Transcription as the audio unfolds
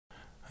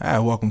Hi,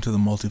 welcome to the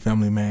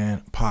Multifamily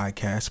Man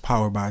podcast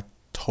powered by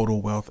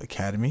Total Wealth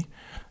Academy.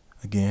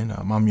 Again,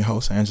 I'm your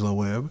host, Angelo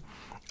Webb.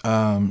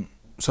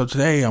 So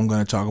today I'm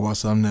going to talk about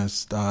something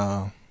that's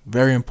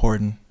very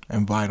important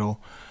and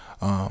vital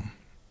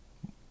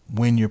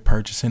when you're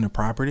purchasing a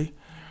property.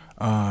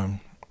 And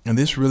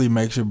this really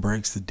makes or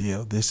breaks the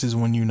deal. This is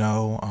when you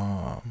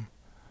know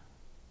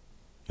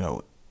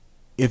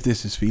if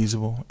this is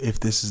feasible, if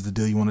this is the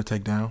deal you want to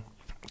take down.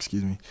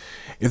 Excuse me.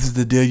 If it's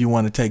the deal you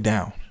want to take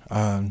down.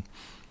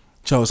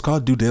 So it's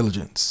called due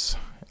diligence.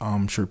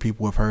 I'm sure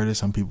people have heard it.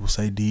 Some people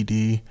say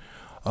DD.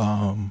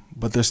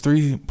 But there's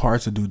three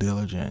parts of due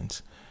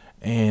diligence.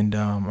 And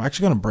I'm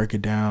actually going to break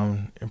it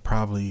down and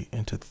probably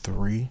into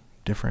three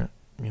different,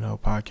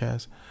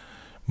 podcasts.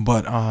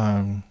 But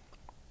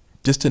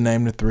just to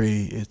name the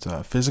three, it's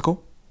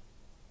physical,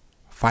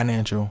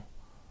 financial,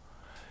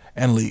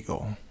 and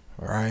legal.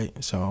 All right.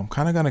 So I'm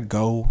kind of going to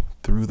go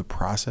through the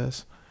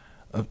process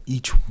of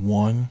each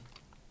one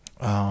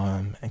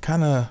and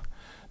kind of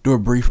do a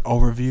brief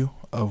overview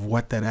of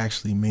what that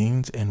actually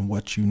means and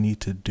what you need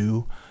to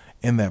do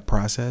in that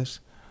process.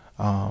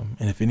 And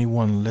if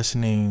anyone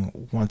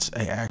listening wants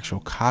an actual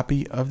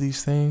copy of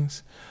these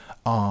things,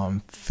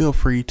 feel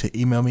free to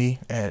email me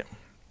at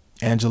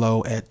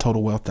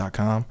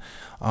angelo@totalwealth.com.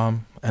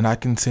 And I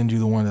can send you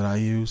the one that I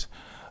use.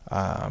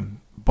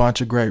 Bunch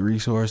of great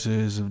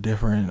resources of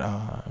different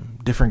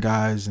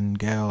guys and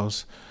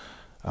gals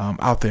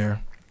out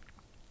there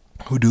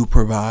who do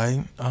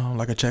provide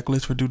like a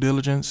checklist for due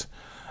diligence.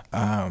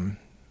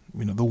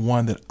 The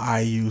one that I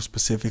use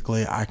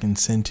specifically, I can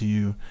send to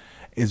you.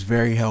 Is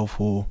very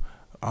helpful,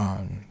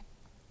 and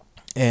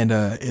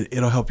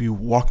it'll help you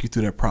walk you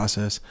through that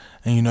process,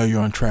 and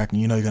you're on track,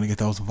 and you're going to get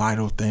those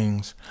vital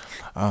things,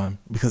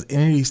 because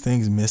any of these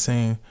things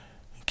missing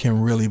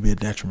can really be a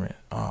detriment.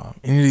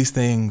 Any of these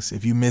things,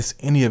 if you miss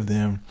any of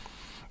them,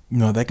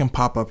 they can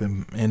pop up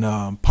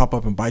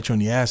and bite you in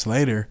the ass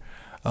later,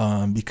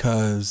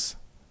 because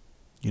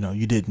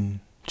you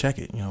didn't check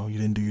it. You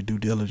didn't do your due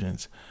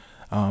diligence.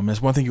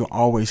 That's one thing you'll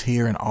always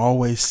hear and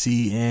always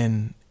see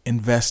in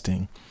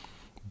investing.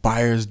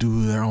 Buyers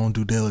do their own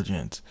due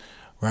diligence,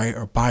 right?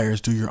 Or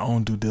buyers do your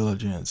own due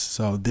diligence.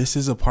 So this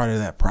is a part of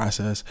that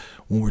process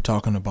when we're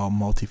talking about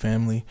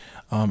multifamily.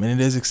 And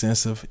it is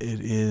extensive. It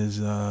is,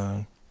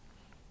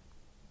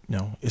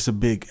 it's a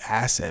big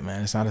asset,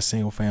 man. It's not a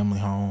single family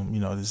home.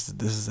 This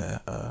is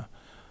a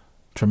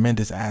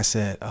tremendous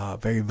asset,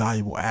 very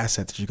valuable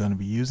asset that you're going to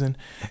be using.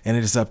 And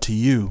it is up to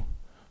you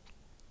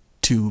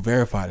to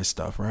verify this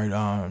stuff, right?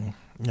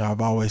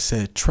 I've always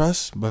said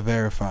trust, but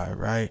verify,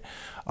 right?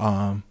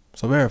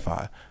 So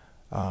verify.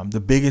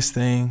 The biggest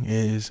thing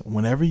is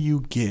whenever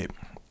you get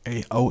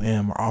a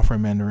OM or offer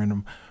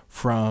memorandum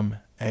from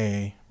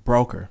a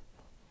broker,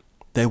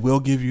 they will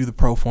give you the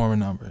pro forma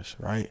numbers,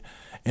 right?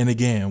 And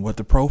again, what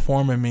the pro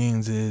forma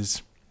means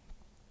is,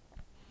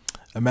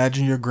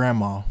 imagine your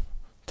grandma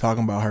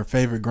talking about her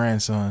favorite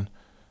grandson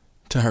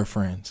to her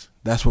friends.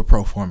 That's what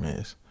pro forma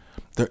is.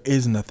 There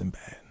is nothing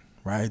bad,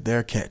 right? They're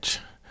a catch.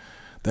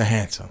 They're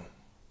handsome.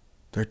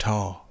 They're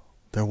tall.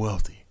 They're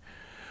wealthy.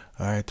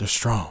 All right, they're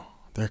strong.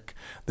 They're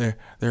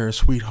a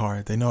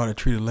sweetheart. They know how to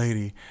treat a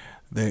lady.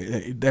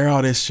 They're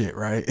all this shit,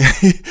 right?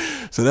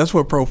 So that's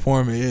what pro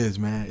forma is,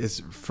 man. It's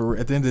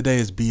at the end of the day,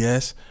 it's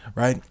BS,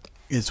 right?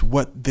 It's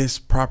what this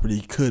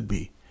property could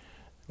be,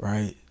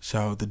 right?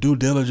 So the due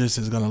diligence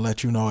is going to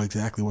let you know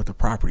exactly what the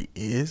property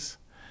is,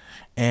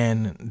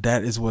 and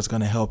that is what's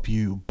going to help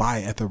you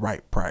buy at the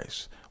right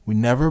price. We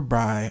never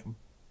buy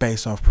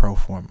based off pro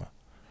forma,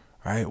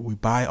 right? We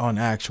buy on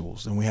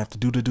actuals, and we have to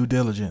do the due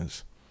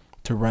diligence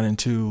to run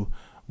into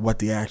what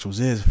the actuals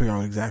is, figure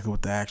out exactly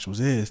what the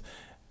actuals is.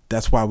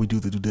 That's why we do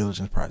the due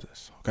diligence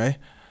process, okay?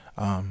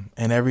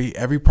 And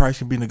every price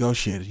can be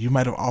negotiated. You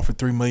might have offered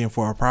 $3 million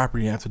for a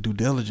property, and after due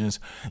diligence,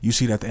 you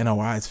see that the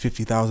NOI is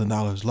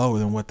 $50,000 lower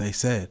than what they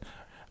said,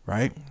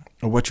 right?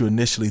 Or what you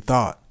initially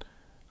thought.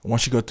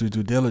 Once you go through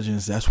due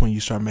diligence, that's when you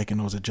start making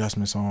those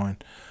adjustments on.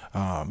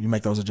 You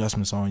make those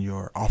adjustments on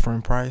your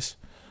offering price,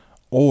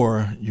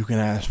 or you can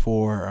ask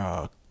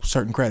for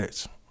certain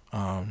credits,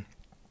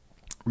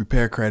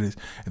 repair credits.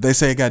 If they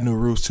say it got new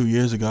roofs 2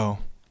 years ago,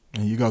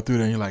 and you go through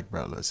there and you're like,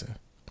 bro, listen,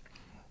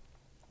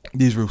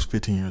 these roofs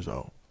 15 years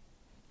old.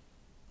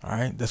 All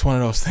right. That's one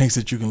of those things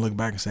that you can look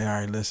back and say, all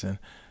right, listen,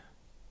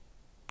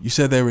 you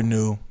said they were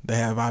new. They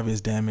have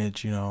obvious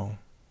damage.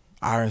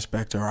 Our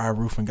inspector or our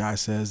roofing guy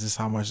says this is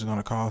how much it's going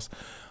to cost.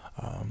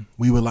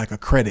 We would like a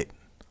credit,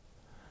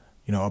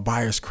 a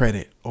buyer's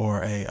credit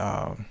or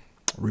a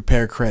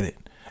repair credit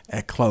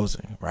at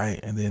closing. Right.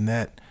 And then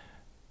that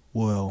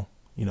will,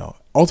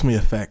 ultimately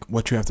affect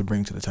what you have to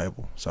bring to the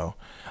table. So,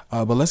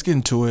 but let's get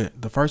into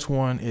it. The first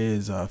one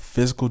is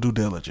physical due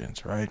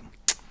diligence, right?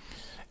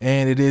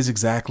 And it is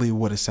exactly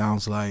what it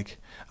sounds like.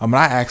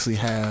 I actually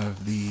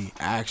have the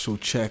actual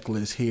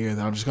checklist here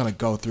that I'm just going to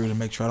go through to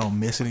make sure I don't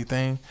miss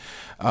anything.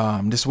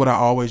 This is what I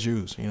always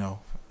use, no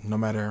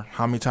matter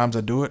how many times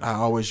I do it, I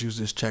always use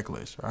this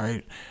checklist,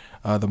 right?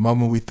 The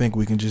moment we think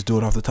we can just do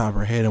it off the top of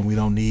our head and we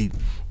don't need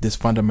this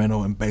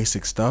fundamental and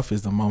basic stuff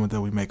is the moment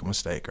that we make a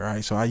mistake. All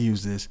right. So I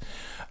use this.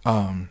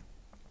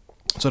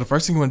 So the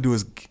first thing you want to do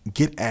is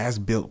get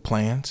as-built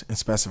plans and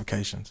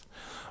specifications.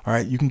 All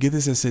right. You can get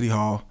this at City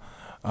Hall,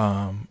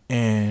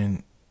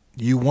 and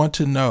you want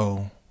to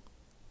know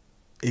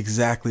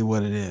exactly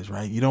what it is,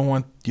 right? You don't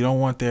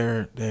want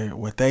their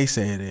what they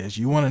say it is.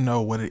 You want to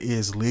know what it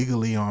is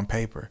legally on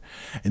paper.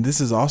 And this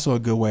is also a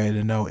good way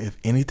to know if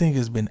anything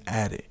has been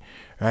added,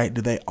 right?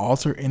 Did they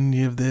alter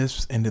any of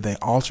this, and did they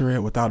alter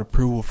it without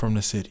approval from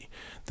the city?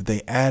 Did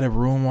they add a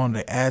room on,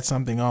 they add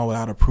something on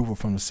without approval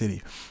from the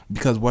city?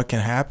 Because what can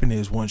happen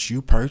is once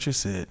you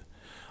purchase it,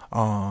 a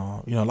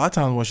lot of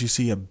times once you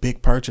see a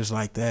big purchase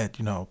like that,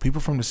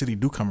 people from the city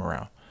do come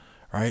around,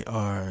 right?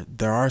 Or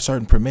there are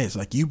certain permits,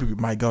 like you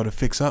might go to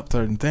fix up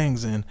certain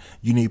things and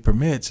you need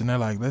permits, and they're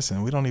like,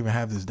 listen, we don't even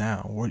have this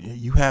down.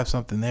 You have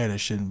something there that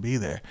shouldn't be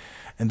there.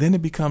 And then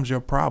it becomes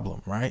your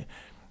problem, right?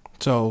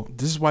 So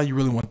this is why you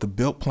really want the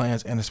built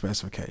plans and the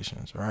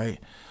specifications, right?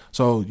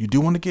 So you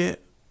do want to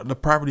get the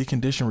property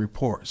condition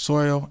report,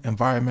 soil,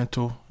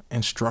 environmental,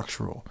 and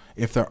structural,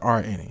 if there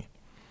are any.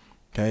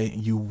 Okay,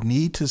 you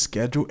need to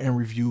schedule and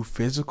review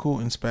physical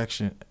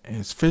inspections.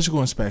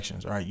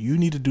 All right, you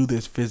need to do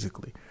this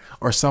physically,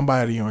 or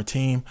somebody on your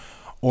team,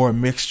 or a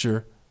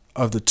mixture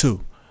of the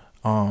two.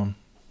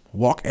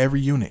 Walk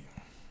every unit.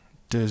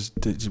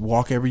 Just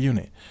walk every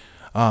unit.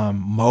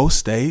 Most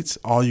states,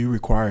 all you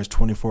require is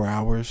 24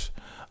 hours.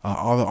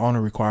 All the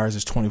owner requires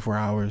is 24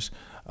 hours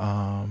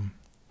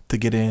to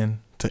get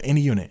in to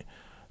any unit.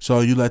 So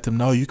you let them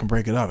know you can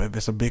break it up. If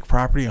it's a big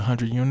property,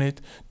 100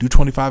 units, do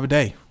 25 a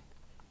day.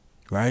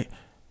 Right,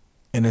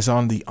 and it's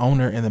on the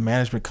owner and the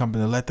management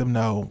company to let them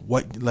know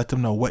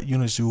what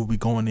units you will be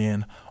going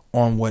in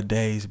on what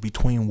days,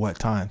 between what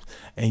times,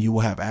 and you will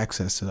have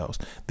access to those.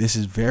 This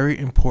is very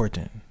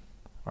important.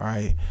 All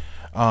right,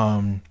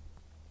 a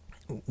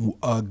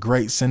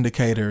great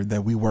syndicator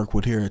that we work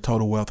with here at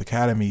Total Wealth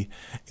Academy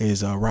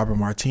is Robert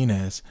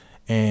Martinez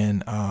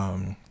and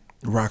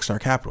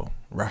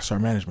Rockstar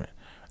Management.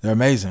 They're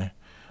amazing.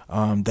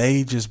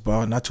 They just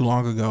bought, not too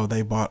long ago,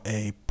 they bought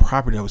a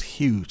property that was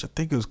huge. I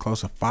think it was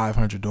close to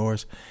 500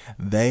 doors.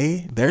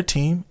 Their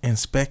team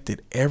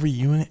inspected every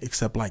unit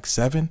except like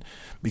 7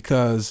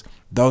 because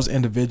those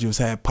individuals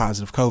had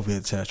positive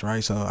COVID tests,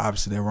 right? So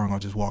obviously they weren't going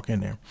to just walk in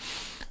there.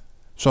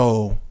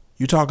 So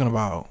you're talking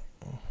about,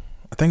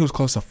 I think it was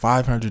close to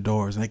 500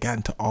 doors, and they got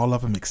into all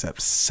of them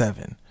except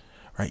 7.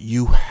 Right?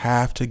 You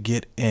have to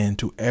get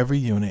into every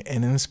unit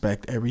and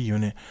inspect every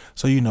unit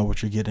so you know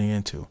what you're getting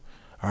into.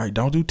 All right,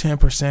 don't do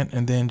 10%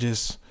 and then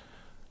just,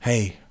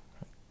 hey,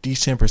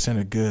 these 10%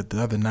 are good,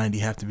 the other 90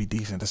 have to be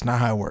decent. That's not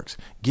how it works.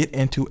 Get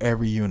into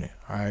every unit.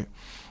 All right.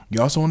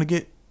 You also want to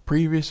get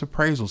previous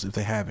appraisals if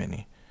they have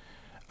any.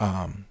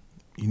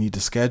 You need to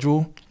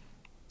schedule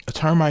a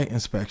termite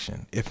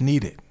inspection if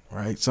needed.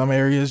 Right. Some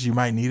areas you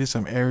might need it,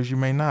 some areas you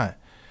may not.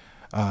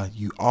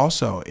 You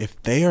also, if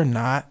they are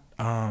not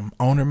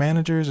owner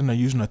managers and they're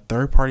using a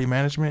third-party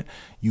management,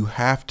 you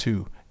have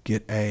to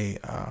get a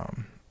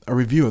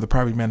review of the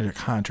property manager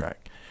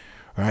contract,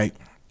 right?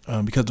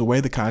 Because the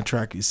way the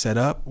contract is set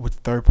up with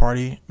the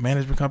third-party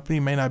management company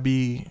may not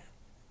be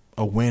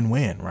a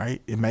win-win,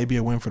 right? It may be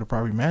a win for the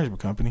property management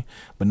company,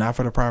 but not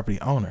for the property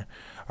owner.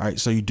 All right,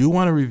 so you do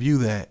want to review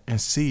that and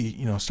see,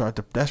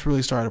 that's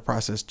really start the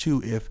process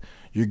too if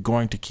you're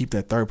going to keep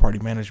that third-party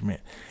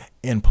management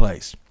in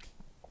place.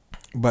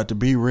 But to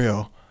be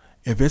real,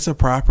 if it's a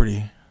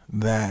property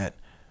that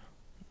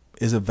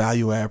is a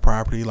value-add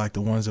property like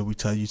the ones that we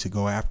tell you to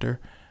go after,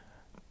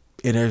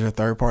 and there's a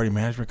third-party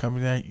management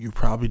company there, you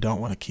probably don't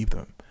want to keep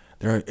them.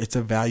 It's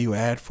a value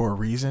add for a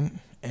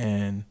reason,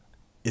 and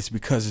it's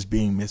because it's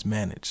being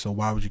mismanaged. So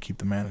why would you keep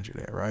the manager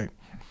there, right?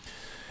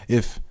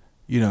 If,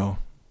 in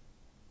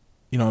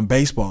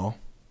baseball,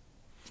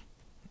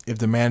 if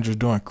the manager's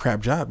doing a crap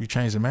job, you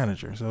change the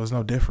manager. So it's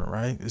no different,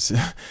 right? It's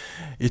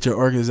your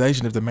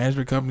organization. If the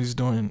management company is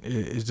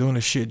doing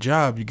a shit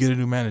job, you get a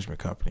new management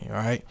company, all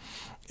right?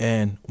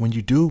 And when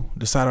you do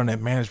decide on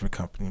that management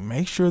company,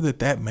 make sure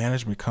that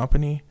management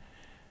company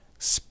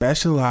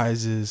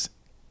specializes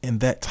in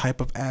that type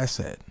of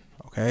asset,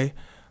 okay?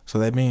 So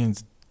that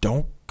means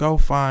don't go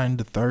find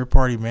the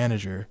third-party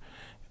manager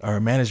or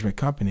a management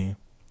company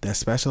that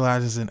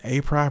specializes in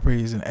A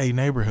properties and A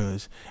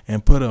neighborhoods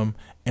and put them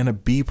in a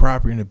B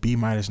property in a B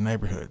minus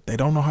neighborhood. They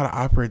don't know how to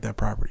operate that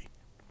property,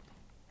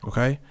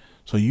 okay?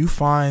 So you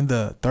find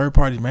the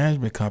third-party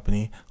management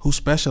company who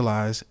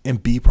specialize in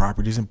B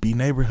properties and B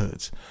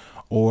neighborhoods.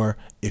 Or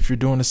if you're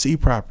doing a C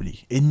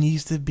property, it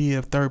needs to be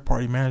a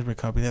third-party management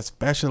company that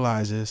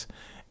specializes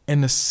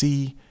in the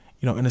C,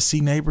 in a C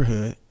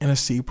neighborhood, in a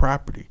C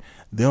property.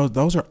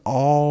 Those are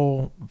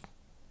all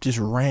just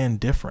ran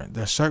different.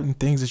 There's certain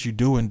things that you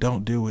do and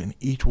don't do in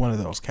each one of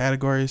those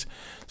categories.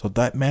 So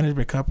that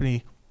management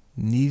company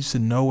needs to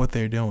know what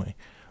they're doing,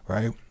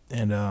 right?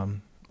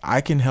 And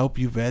I can help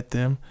you vet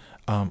them.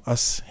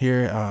 Us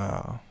here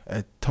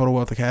at Total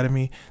Wealth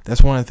Academy,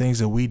 that's one of the things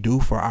that we do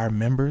for our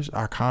members,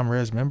 our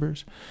Comres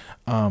members.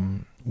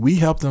 We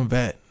help them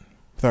vet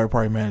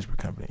third-party management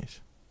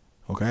companies.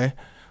 Okay,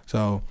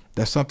 so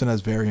that's something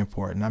that's very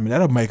important. I mean,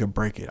 that'll make or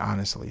break it,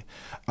 honestly.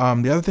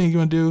 The other thing you're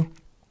gonna do,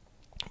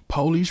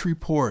 police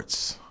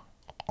reports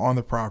on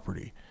the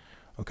property.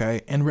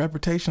 Okay, and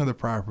reputation of the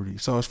property.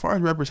 So as far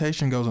as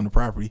reputation goes on the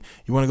property,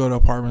 you want to go to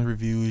apartment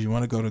reviews, you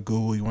want to go to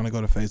Google, you want to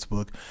go to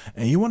Facebook,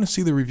 and you want to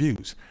see the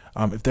reviews.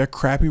 If they're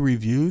crappy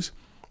reviews,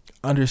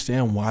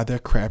 understand why they're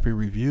crappy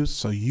reviews,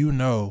 so you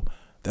know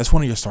that's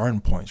one of your starting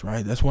points,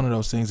 right? That's one of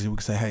those things that we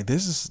can say, hey,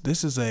 this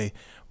is a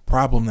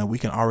problem that we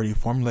can already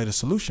formulate a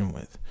solution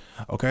with.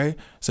 Okay,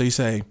 so they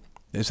say,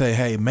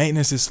 hey,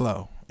 maintenance is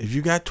slow. If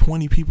you got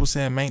 20 people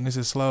saying maintenance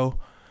is slow,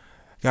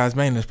 guys,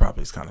 maintenance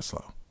probably is kind of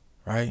slow,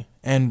 right?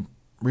 And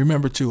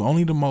remember too,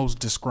 only the most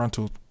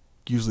disgruntled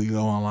usually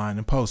go online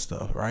and post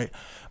stuff, right?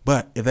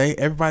 But if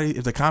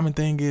the common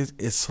thing is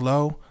it's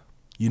slow,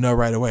 you know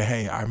right away,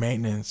 hey, our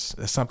maintenance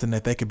is something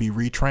that they could be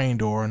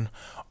retrained on,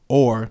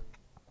 or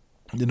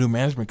the new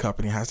management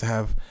company has to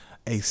have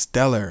a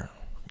stellar,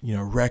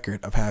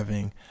 record of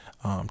having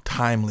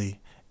timely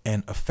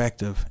and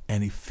effective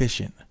and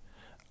efficient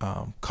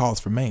calls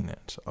for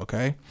maintenance.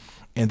 Okay,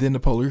 and then the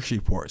police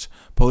reports.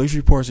 Police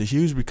reports are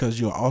huge because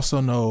you'll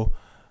also know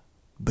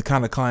the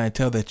kind of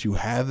clientele that you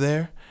have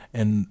there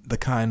and the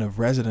kind of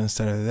residents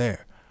that are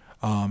there.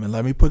 And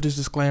let me put this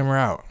disclaimer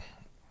out.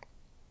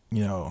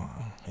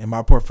 In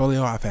my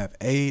portfolio, I've had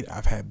A,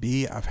 I've had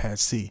B, I've had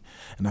C,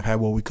 and I've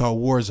had what we call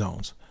war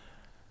zones.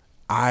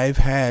 I've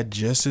had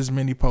just as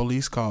many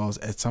police calls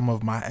at some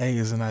of my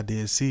A's than I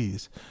did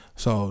C's.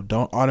 So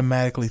don't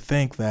automatically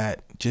think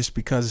that just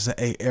because it's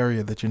an A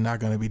area that you're not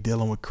going to be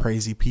dealing with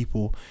crazy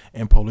people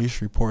and police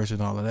reports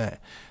and all of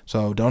that.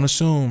 So don't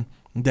assume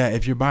that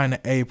if you're buying an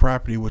A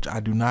property, which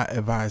I do not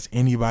advise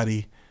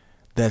anybody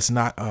that's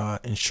not an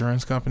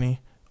insurance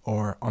company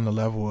or on the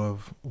level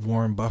of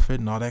Warren Buffett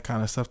and all that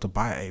kind of stuff to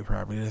buy A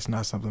property. That's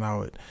not something I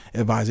would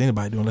advise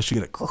anybody to do unless you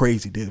get a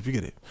crazy deal. If you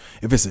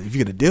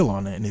get a deal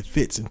on it and it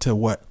fits into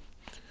what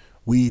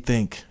we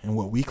think and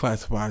what we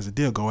classify as a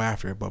deal, go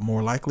after it. But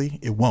more likely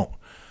it won't.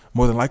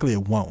 More than likely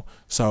it won't.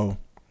 So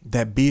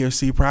that B or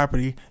C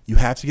property, you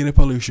have to get a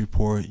police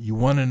report. You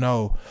want to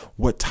know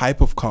what type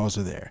of calls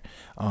are there.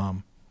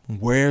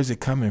 Where is it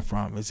coming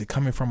from? Is it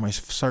coming from a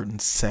certain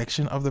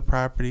section of the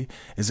property?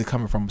 Is it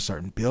coming from a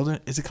certain building?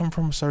 Is it coming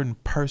from a certain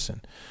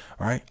person?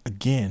 Right?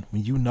 Again,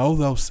 when you know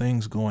those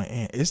things going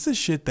in, it's the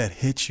shit that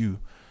hits you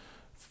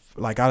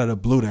like out of the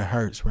blue that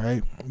hurts,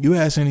 right? You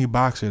ask any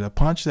boxer, the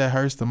punch that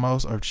hurts the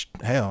most, or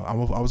hell, I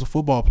was a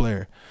football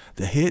player.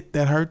 The hit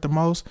that hurt the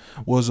most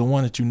was the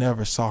one that you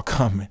never saw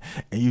coming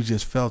and you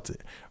just felt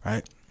it,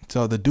 right?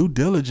 So the due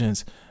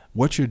diligence,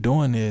 what you're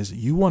doing is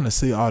you want to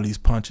see all these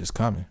punches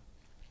coming.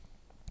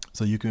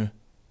 So you can,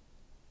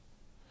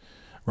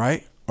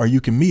 right? Or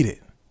you can meet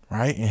it,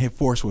 right? And hit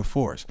force with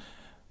force.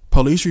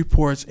 Police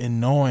reports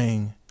and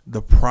knowing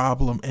the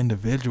problem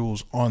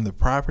individuals on the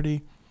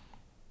property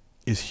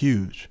is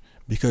huge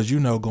because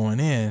going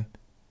in,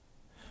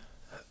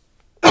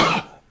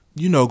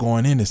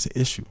 it's an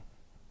issue.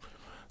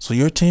 So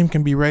your team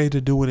can be ready to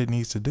do what it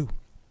needs to do.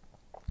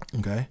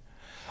 Okay.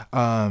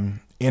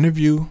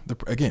 Interview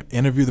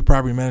the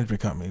property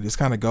management company. This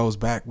kind of goes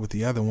back with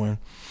the other one.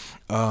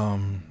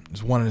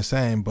 It's one and the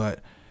same,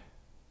 but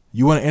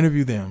you want to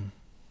interview them,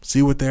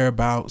 see what they're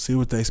about, see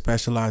what they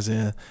specialize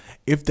in.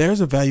 If there's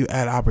a value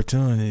add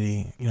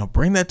opportunity,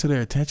 bring that to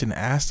their attention and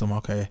ask them,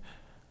 okay,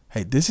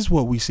 hey, this is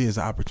what we see as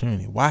an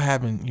opportunity. Why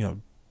haven't,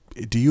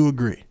 do you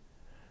agree?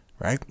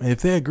 Right? And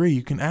if they agree,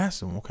 you can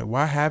ask them, okay,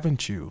 why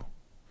haven't you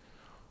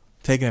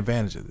taken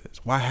advantage of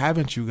this? Why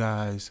haven't you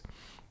guys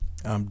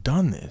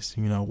done this?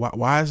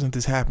 Why isn't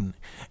this happening?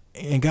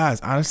 And guys,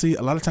 honestly,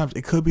 a lot of times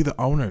it could be the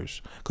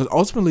owners, because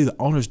ultimately the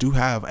owners do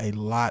have a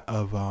lot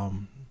of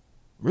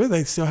really,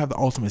 they still have the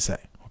ultimate say.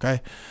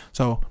 Okay,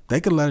 so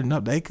they could let it know.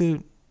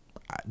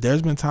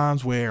 There's been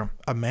times where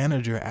a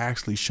manager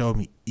actually showed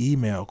me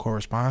email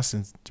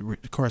correspondence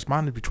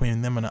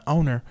between them and the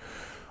owner,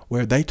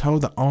 where they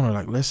told the owner,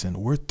 like,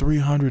 listen, we're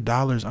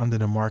 $300 under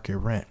the market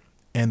rent,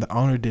 and the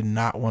owner did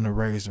not want to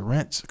raise the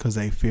rents because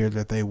they feared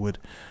that they would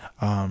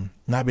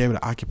not be able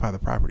to occupy the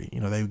property.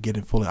 They would get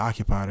it fully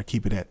occupied or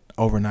keep it at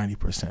over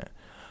 90%.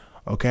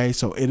 Okay,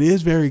 so it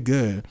is very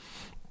good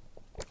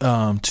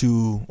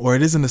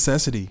it is a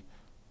necessity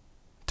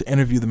to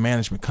interview the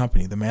management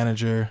company, the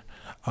manager,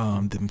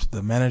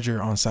 the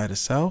manager on site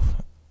itself,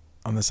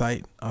 on the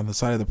site of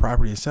the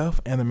property itself,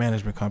 and the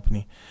management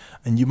company.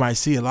 And you might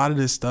see a lot of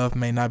this stuff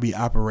may not be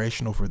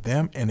operational for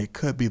them, and it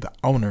could be the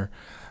owner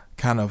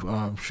kind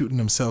of shooting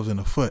themselves in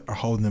the foot or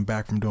holding them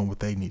back from doing what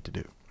they need to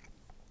do.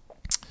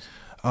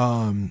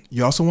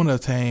 You also want to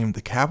obtain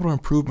the capital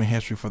improvement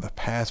history for the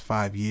past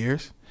 5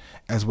 years,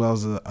 as well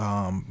as the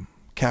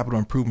capital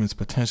improvements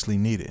potentially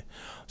needed.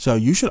 So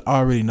you should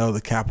already know the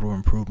capital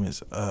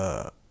improvements,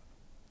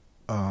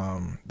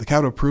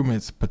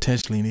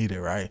 potentially needed,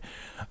 right?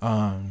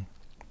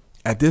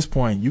 At this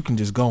point, you can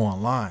just go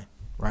online,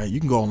 right? You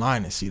can go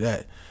online and see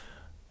that.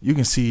 You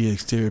can see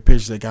exterior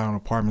pictures they got on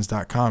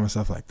apartments.com and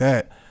stuff like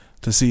that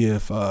to see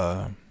if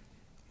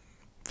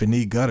if it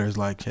need gutters,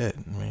 like shit,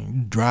 I mean,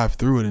 you drive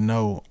through it and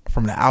know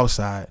from the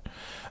outside.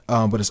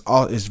 But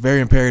it's very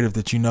imperative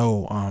that you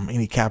know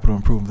any capital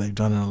improvements they've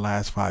done in the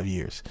last 5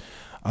 years,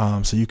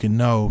 so you can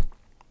know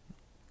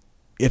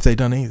if they've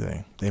done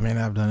anything. They may not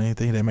have done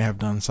anything. They may have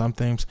done some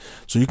things.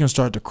 So you can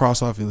start to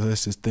cross off your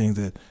list as things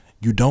that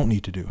you don't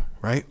need to do,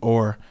 right?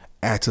 Or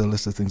add to the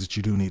list of things that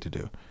you do need to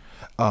do.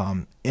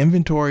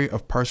 Inventory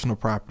of personal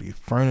property,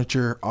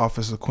 furniture,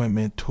 office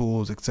equipment,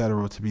 tools,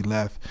 etc., to be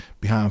left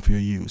behind for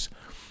your use.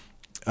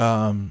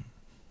 And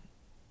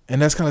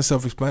that's kind of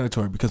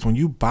self-explanatory, because when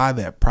you buy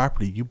that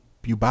property,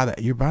 you're buying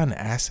an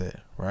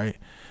asset, right?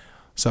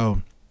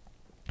 So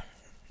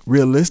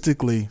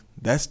realistically,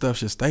 that stuff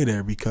should stay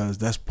there because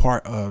that's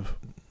part of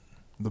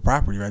the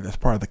property, right? That's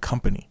part of the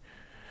company,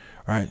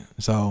 right?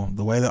 So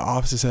the way the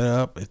office is set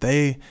up, when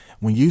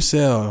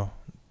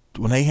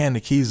they hand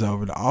the keys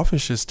over, the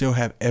office should still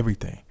have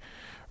everything,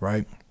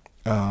 right?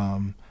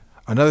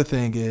 Another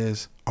thing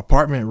is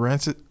apartment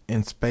rents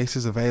and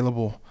spaces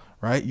available,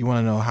 right? You want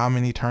to know how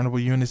many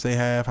turnable units they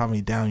have, how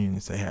many down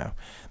units they have.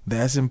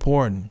 That's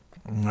important,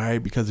 right?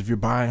 Because if you're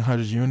buying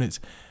 100 units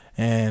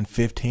and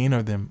 15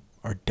 of them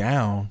are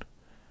down,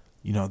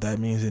 that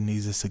means it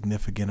needs a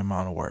significant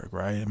amount of work,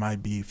 right? It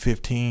might be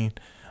 15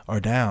 are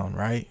down,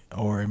 right?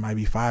 Or it might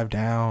be 5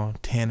 down,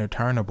 10 are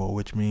turnable,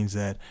 which means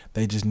that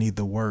they just need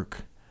the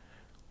work.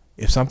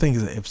 If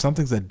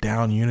something's a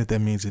down unit, that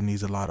means it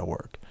needs a lot of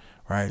work,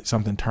 right?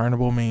 Something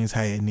turnable means,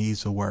 hey, it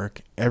needs the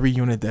work. Every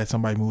unit that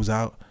somebody moves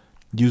out,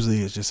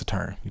 usually it's just a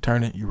turn. You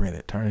turn it, you rent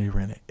it. Turn it, you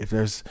rent it. If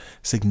there's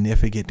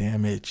significant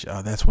damage,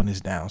 that's when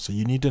it's down. So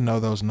you need to know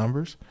those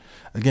numbers,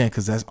 again,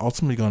 because that's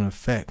ultimately going to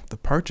affect the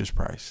purchase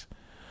price.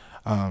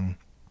 So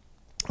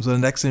the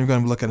next thing you're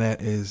going to be looking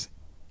at is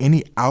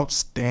any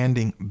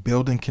outstanding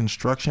building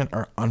construction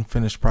or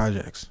unfinished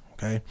projects.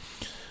 Okay,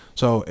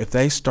 so if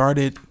they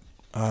started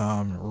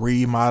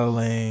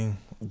remodeling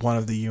one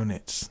of the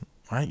units,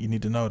 right, you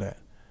need to know that.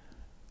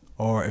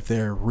 Or if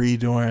they're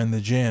redoing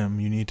the gym,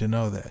 you need to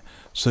know that.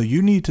 So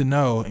you need to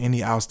know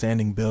any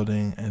outstanding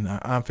building and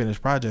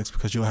unfinished projects,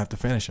 because you'll have to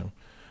finish them.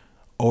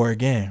 Or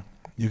again,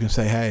 you can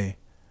say, hey,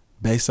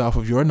 based off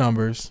of your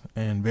numbers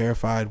and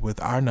verified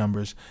with our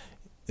numbers,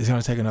 it's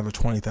going to take another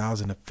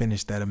 $20,000 to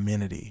finish that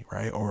amenity,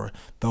 right? Or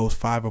those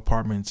 5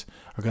 apartments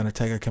are going to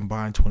take a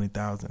combined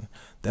 $20,000.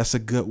 That's a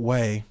good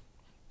way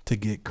to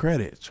get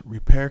credits,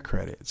 repair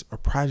credits, or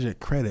project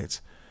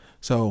credits.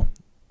 So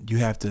you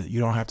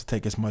don't have to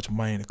take as much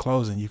money to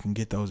closing. You can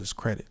get those as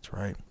credits,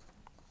 right?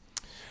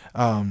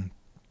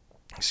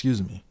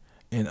 Excuse me.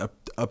 And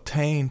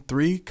obtain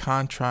 3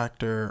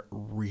 contractor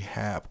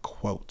rehab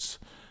quotes.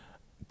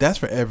 That's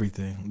for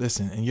everything.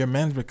 Listen, and your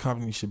management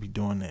company should be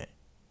doing that.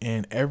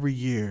 And every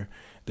year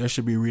there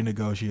should be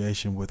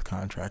renegotiation with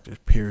contractors,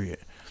 period.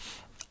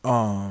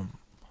 So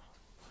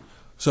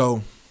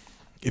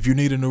if you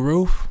need a new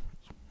roof,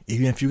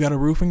 even if you got a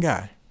roofing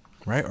guy,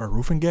 right, or a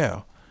roofing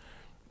gal,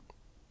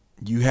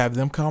 you have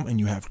them come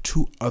and you have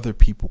 2 other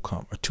people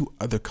come, or 2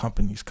 other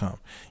companies come.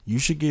 You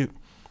should get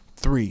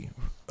 3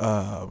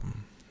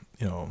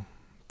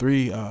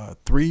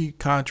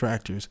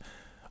 contractors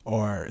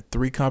or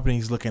 3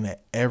 companies looking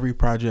at every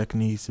project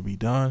needs to be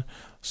done.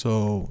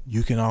 So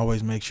you can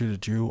always make sure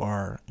that you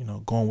are,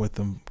 going with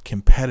them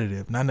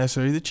competitive, not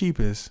necessarily the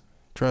cheapest.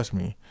 Trust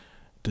me,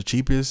 the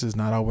cheapest is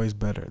not always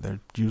better. They're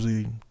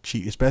usually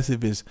cheap, especially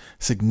if it's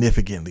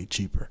significantly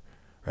cheaper,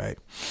 right?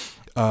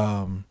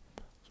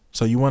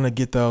 So you want to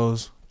get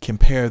those,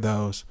 compare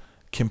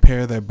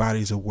their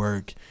bodies of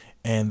work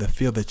and the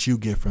feel that you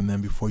get from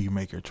them before you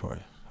make your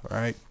choice. All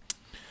right.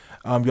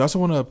 You also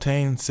want to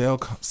obtain sale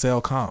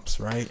comps,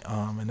 right?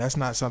 And that's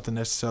not something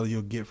necessarily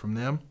you'll get from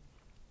them.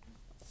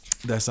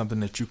 That's something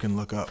that you can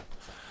look up.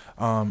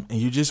 And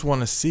you just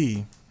want to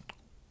see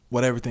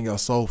what everything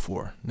else sold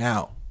for.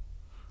 Now,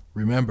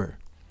 remember,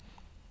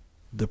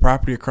 the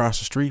property across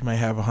the street may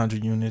have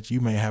 100 units. You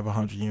may have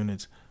 100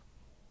 units.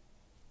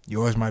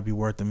 Yours might be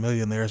worth $1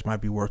 million. Theirs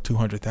might be worth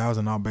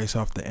 $200,000, all based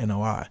off the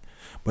NOI.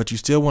 But you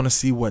still want to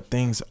see what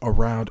things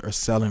around are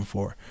selling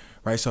for,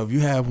 right? So if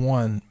you have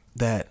one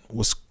that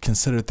was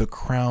considered the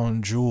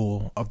crown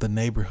jewel of the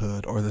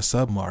neighborhood or the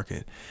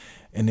submarket,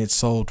 and it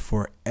sold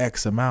for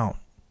X amount,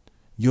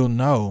 you'll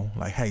know,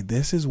 like, hey,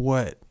 this is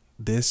what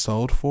this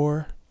sold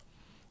for.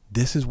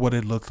 This is what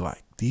it looked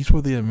like. These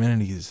were the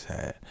amenities it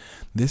had.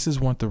 This is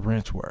what the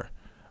rents were,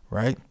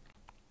 right?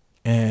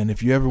 And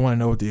if you ever want to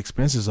know what the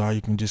expenses are,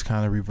 you can just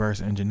kind of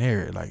reverse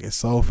engineer it. Like, it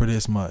sold for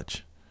this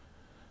much,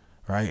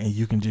 right? And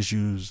you can just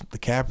use the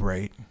cap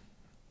rate,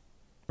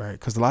 right?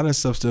 Because a lot of this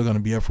stuff's still going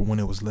to be up for when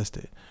it was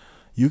listed.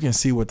 You can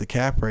see what the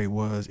cap rate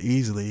was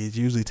easily. It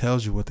usually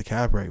tells you what the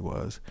cap rate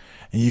was.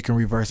 And you can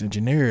reverse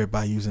engineer it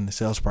by using the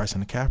sales price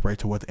and the cap rate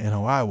to what the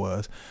NOI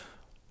was.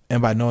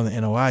 And by knowing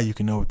the NOI, you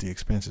can know what the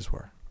expenses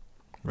were,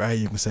 right?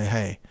 You can say,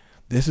 hey,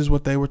 this is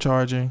what they were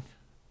charging.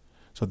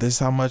 So this is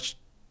how much,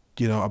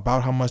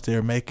 about how much they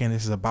were making.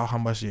 This is about how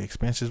much the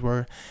expenses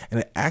were. And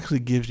it actually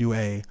gives you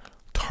a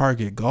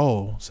target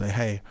goal. Say,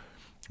 hey,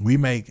 we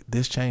make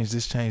this change,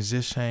 this change,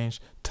 this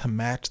change to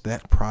match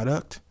that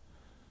product.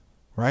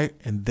 right?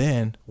 And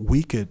then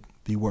we could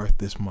be worth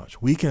this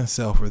much. We can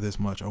sell for this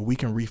much, or we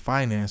can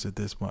refinance at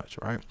this much,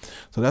 right?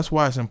 So that's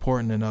why it's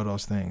important to know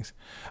those things.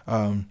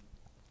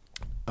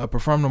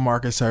 Perform the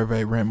market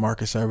survey, rent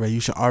market survey. You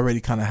should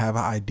already kind of have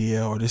an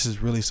idea, or this is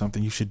really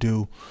something you should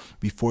do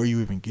before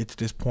you even get to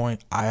this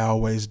point. I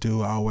always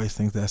do. I always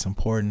think that's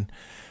important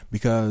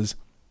because,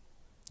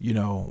 you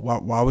know,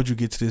 why would you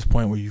get to this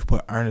point where you've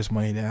put earnest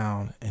money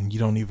down and you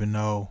don't even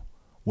know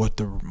what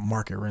the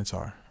market rents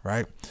are,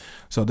 right?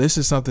 So this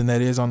is something that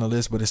is on the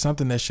list, but it's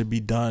something that should be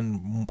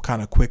done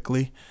kind of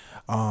quickly,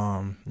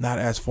 not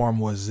as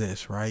formal as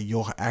this, right?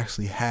 You can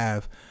actually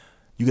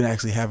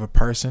have a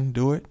person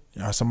do it,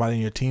 or somebody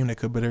in your team that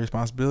could be their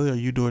responsibility, or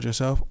you do it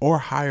yourself, or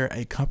hire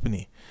a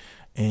company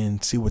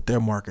and see what their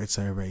market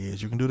survey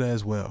is. You can do that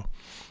as well.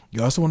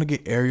 You also want to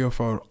get aerial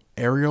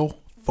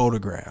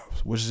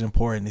photographs, which is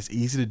important. It's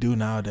easy to do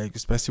nowadays,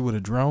 especially with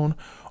a drone,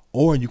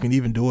 or you can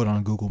even do it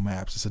on Google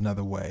Maps. It's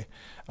another way.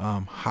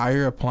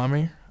 Hire a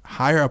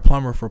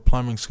plumber for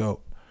plumbing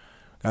scope.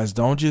 Guys,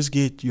 don't just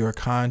get your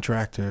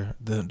contractor.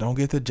 Don't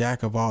get the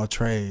jack of all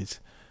trades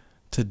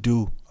to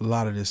do a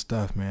lot of this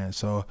stuff, man.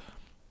 So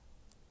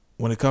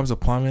when it comes to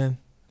plumbing,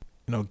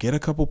 you know, get a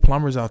couple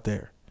plumbers out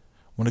there.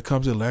 When it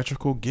comes to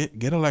electrical, get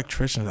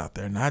electricians out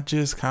there, not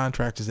just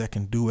contractors that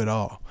can do it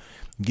all.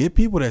 Get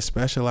people that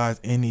specialize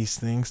in these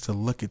things to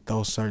look at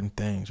those certain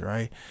things,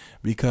 right?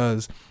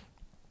 Because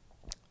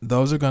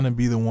those are going to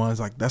be the ones,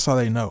 like, that's all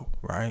they know,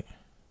 right?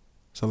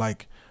 So,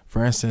 like,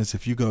 for instance,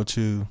 if you go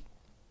to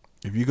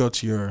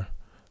your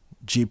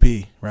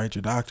GP, right,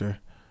 your doctor,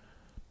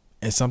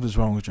 and something's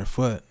wrong with your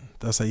foot,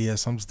 they'll say, yeah,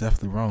 something's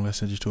definitely wrong. Let's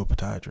send you to a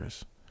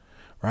podiatrist,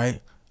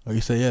 right? Or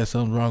you say, yeah,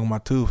 something's wrong with my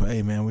tooth.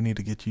 Hey, man, we need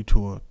to get you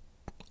to a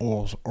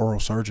oral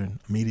surgeon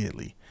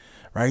immediately,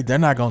 right? They're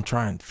not going to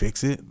try and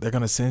fix it. They're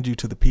going to send you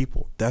to the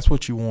people. That's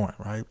what you want,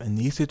 right? In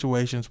these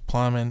situations,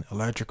 plumbing,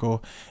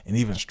 electrical, and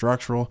even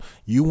structural,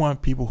 you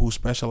want people who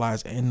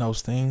specialize in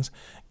those things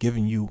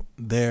giving you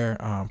their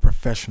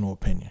professional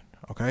opinion,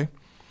 okay?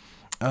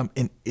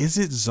 And is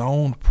it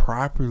zoned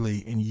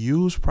properly and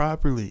used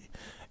properly?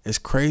 As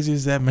crazy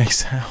as that may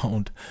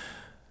sound,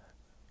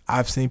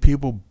 I've seen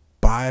people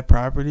buy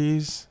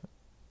properties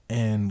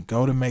and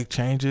go to make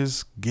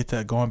changes, get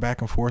that going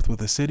back and forth with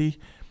the city,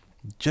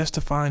 just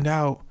to find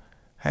out,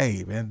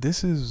 hey, man,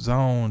 this is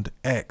zoned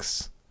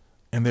X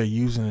and they're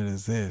using it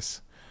as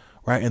this,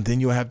 right? And then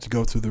you'll have to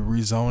go through the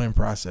rezoning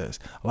process.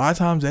 A lot of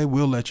times they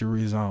will let you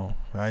rezone,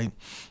 right?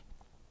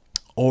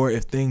 Or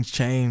if things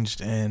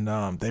changed and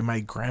they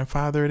might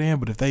grandfather it in,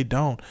 but if they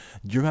don't,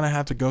 you're going to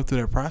have to go through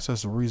that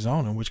process of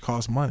rezoning, which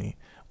costs money,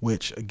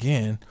 which,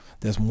 again,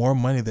 there's more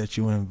money that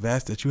you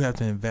invest, that you have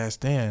to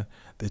invest in,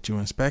 that you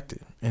expect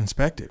it.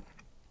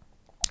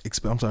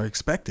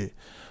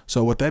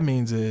 So what that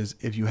means is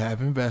if you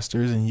have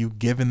investors and you've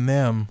given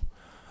them,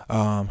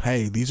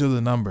 hey, these are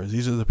the numbers,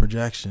 these are the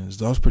projections,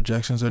 those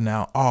projections are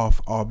now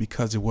off, all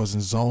because it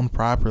wasn't zoned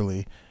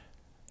properly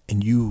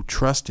and you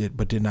trusted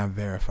but did not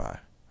verify.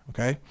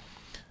 Okay.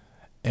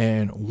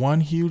 And one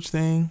huge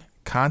thing,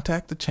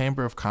 contact the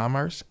Chamber of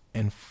Commerce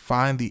and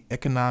find the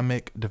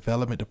Economic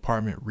Development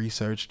Department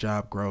research,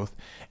 job growth,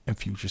 and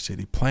future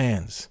city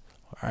plans.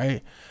 All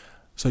right.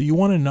 So you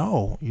want to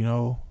know, you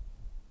know,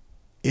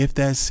 if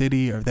that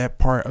city or that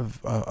part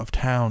of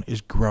town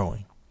is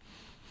growing.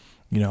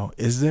 You know,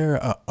 is there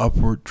a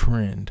upward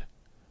trend?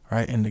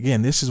 Right. And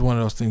again, this is one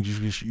of those things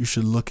you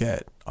should look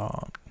at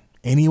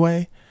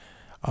anyway.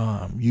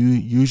 You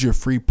use your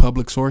free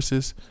public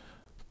sources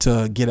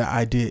to get an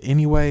idea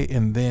anyway,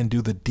 and then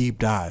do the deep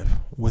dive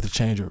with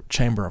the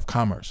Chamber of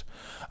Commerce.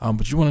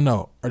 But you want to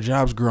know, are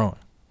jobs growing?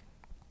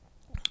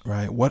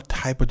 Right? What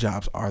type of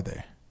jobs are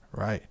they?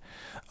 Right?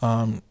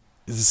 Does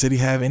the city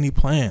have any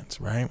plans?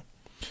 Right?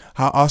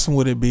 How awesome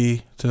would it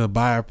be to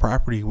buy a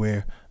property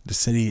where the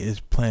city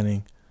is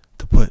planning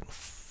to put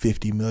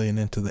 $50 million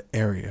into the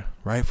area,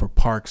 right, for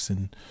parks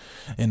and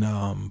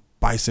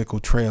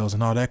bicycle trails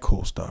and all that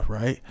cool stuff,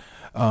 right?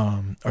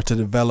 Or to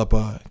develop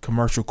a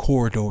commercial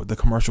corridor,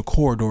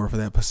 for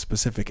that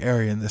specific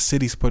area, and the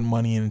city's putting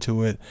money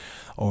into it,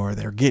 or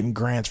they're getting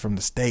grants from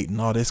the state and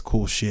all this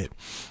cool shit.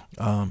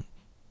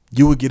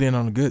 You would get in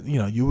on a good,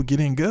 you would get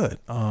in good.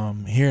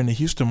 Here in the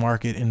Houston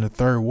market, in the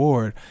 3rd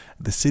Ward,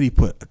 the city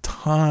put a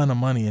ton of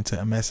money into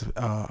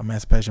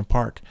Emancipation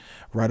Park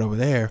right over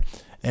there.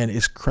 And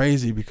it's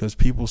crazy because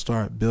people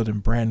start building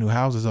brand new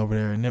houses over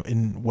there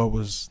in what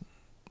was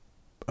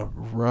a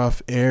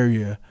rough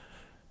area.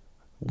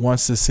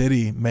 Once the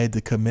city made the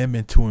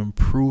commitment to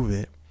improve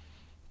it,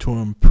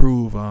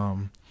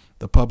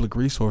 the public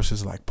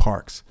resources like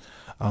parks,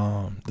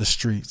 the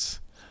streets,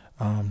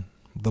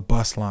 the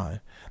bus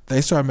line, they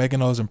started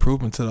making those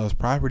improvements to those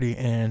property,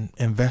 and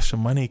investor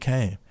money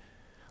came.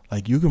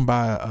 Like, you can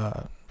buy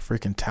a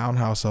freaking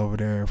townhouse over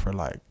there for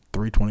like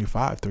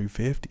 $325,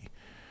 $350,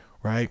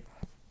 right?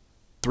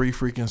 3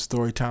 freaking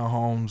story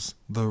townhomes.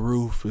 The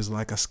roof is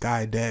like a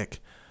sky deck.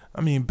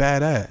 I mean,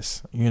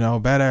 badass,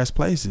 badass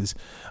places.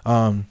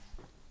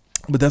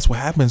 But that's what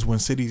happens when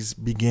cities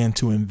begin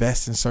to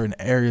invest in certain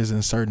areas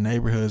in certain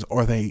neighborhoods,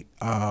 or they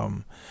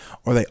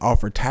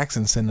offer tax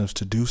incentives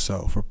to do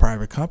so for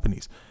private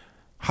companies.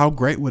 How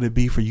great would it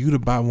be for you to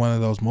buy one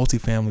of those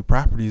multifamily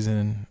properties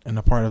in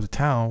a part of the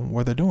town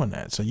where they're doing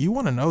that? So you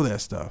want to know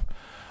that stuff.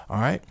 All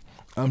right.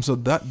 So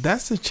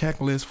that's the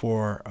checklist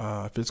for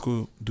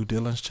fiscal due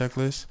diligence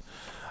checklist.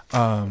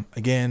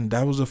 Again,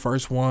 that was the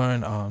first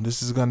one.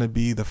 This is going to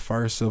be the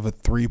first of a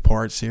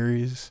 3-part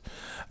series.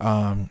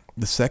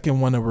 The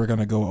second one that we're going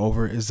to go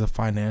over is the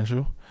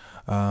financial.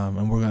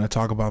 And we're going to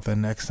talk about that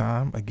next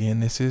time. Again,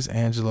 this is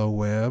Angelo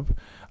Webb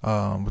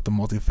with the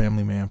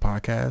Multifamily Man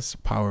podcast,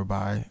 powered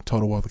by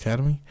Total Wealth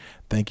Academy.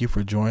 Thank you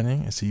for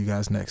joining, and see you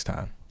guys next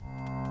time.